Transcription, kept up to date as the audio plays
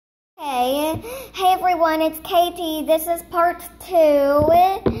Hey everyone, it's Katie. This is part 2.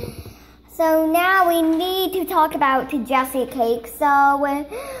 So now we need to talk about Jessicake. So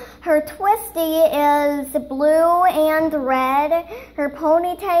her twisty is blue and red. Her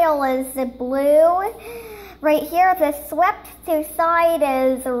ponytail is blue. Right here, the swept to side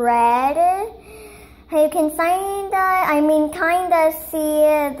is red. You can kinda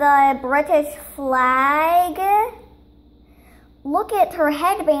see the British flag. Look at her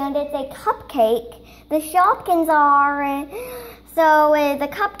headband, it's a cupcake. The Shopkins are, the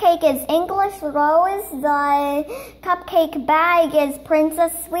cupcake is English Rose, the cupcake bag is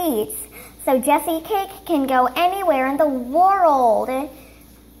Princess Sweets. So Jessicake can go anywhere in the world.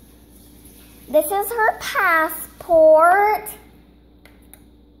 This is her passport.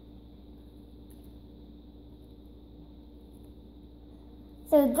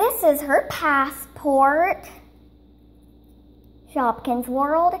 So this is her passport. Shopkins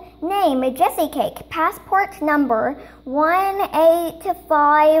World. Name, Jessicake. Passport number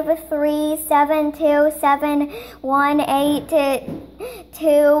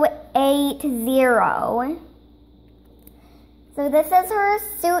 18537218280. So this is her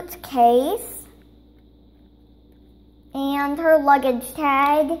suitcase and her luggage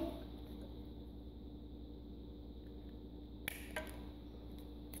tag.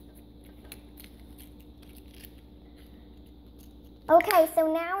 Okay,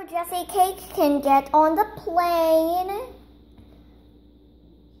 so now Jessicake can get on the plane.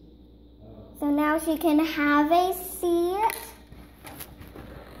 So now she can have a seat.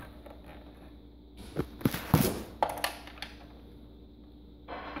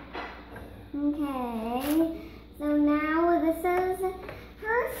 Okay, so now this is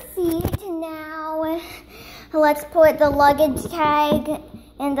her seat. Now let's put the luggage tag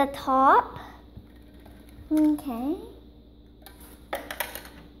in the top. Okay.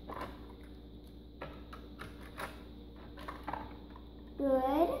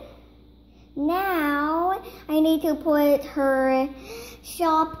 Good. Now I need to put her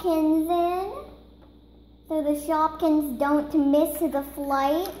Shopkins in so the Shopkins don't miss the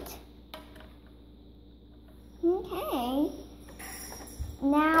flight. Okay.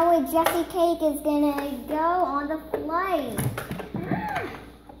 Now Jessicake is gonna go on the flight.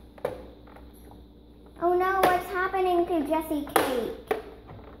 Oh no, what's happening to Jessicake?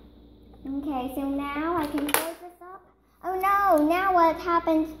 Okay, so now I can close this up. Oh no, now what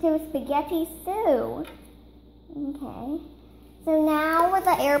happens to Spaghetti Sue? Okay, so now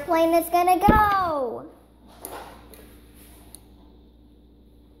the airplane is gonna go.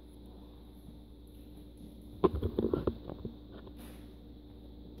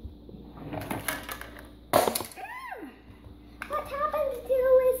 What happened to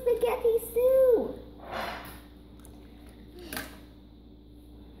Spaghetti Sue?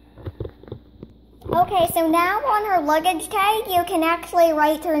 Okay, so now on her luggage tag, you can actually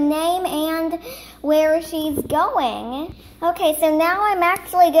write her name and where she's going. Okay, so now I'm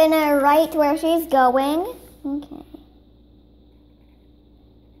actually gonna write where she's going. Okay.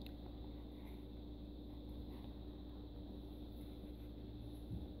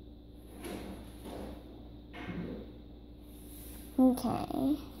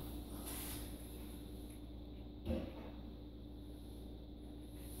 Okay.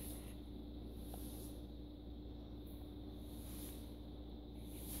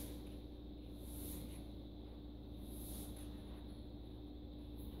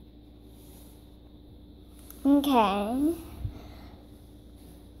 Okay.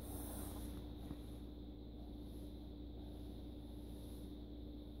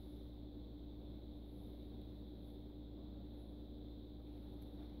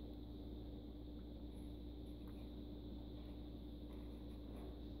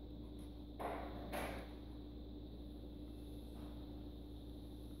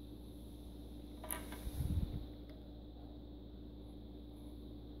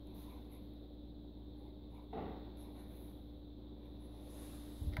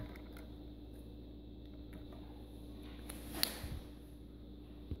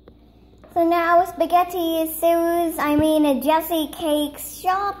 So now Jessicakake's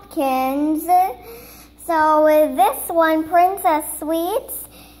Shopkins. So this one, Princess Sweets,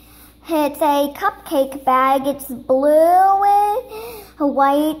 it's a cupcake bag. It's blue,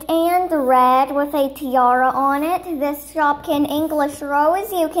 white, and red with a tiara on it. This Shopkin English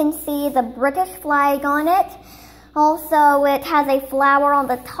Rose, you can see the British flag on it. Also, it has a flower on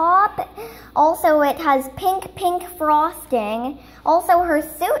the top. Also, it has pink frosting. Also, her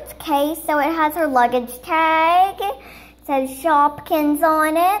suitcase, so it has her luggage tag. It says Shopkins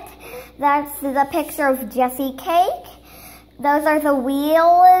on it. That's the picture of Jessicake. Those are the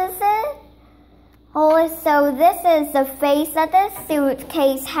wheels. Oh, so this is the face that the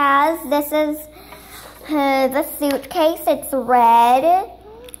suitcase has. This is the suitcase. It's red.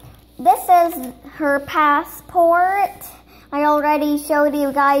 This is her passport. I already showed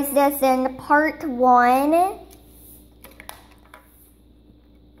you guys this in part 1.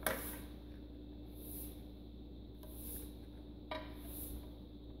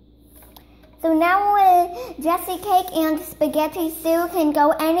 So now Jessicake and Spaghetti Sue can go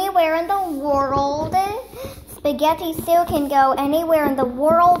anywhere in the world. Spaghetti Sue can go anywhere in the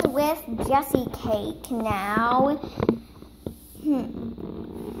world with Jessicake now.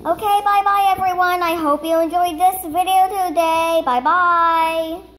 Okay, bye-bye everyone. I hope you enjoyed this video today. Bye-bye.